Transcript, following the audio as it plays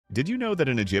Did you know that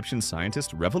an Egyptian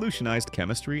scientist revolutionized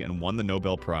chemistry and won the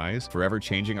Nobel Prize, forever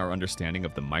changing our understanding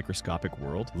of the microscopic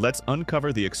world? Let's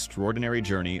uncover the extraordinary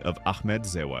journey of Ahmed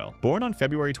Zewail. Born on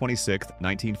February 26,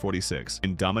 1946,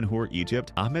 in Damanhur,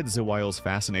 Egypt, Ahmed Zewail's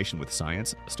fascination with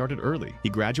science started early. He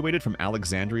graduated from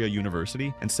Alexandria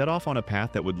University and set off on a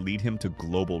path that would lead him to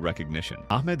global recognition.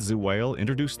 Ahmed Zewail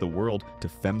introduced the world to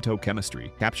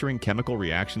femtochemistry, capturing chemical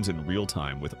reactions in real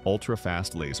time with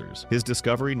ultra-fast lasers. His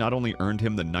discovery not only earned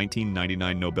him the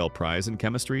 1999 Nobel Prize in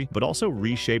chemistry, but also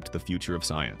reshaped the future of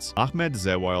science. Ahmed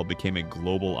Zewail became a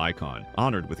global icon,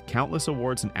 honored with countless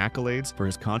awards and accolades for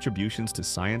his contributions to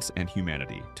science and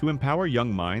humanity. To empower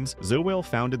young minds, Zewail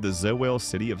founded the Zewail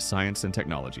City of Science and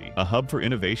Technology, a hub for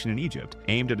innovation in Egypt,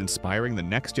 aimed at inspiring the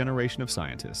next generation of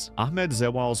scientists. Ahmed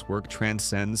Zewail's work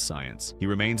transcends science. He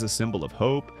remains a symbol of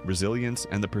hope, resilience,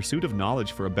 and the pursuit of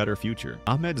knowledge for a better future.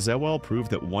 Ahmed Zewail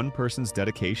proved that one person's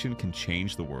dedication can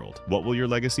change the world. What will your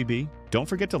legacy be? Don't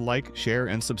forget to like, share,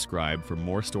 and subscribe for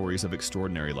more stories of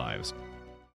extraordinary lives.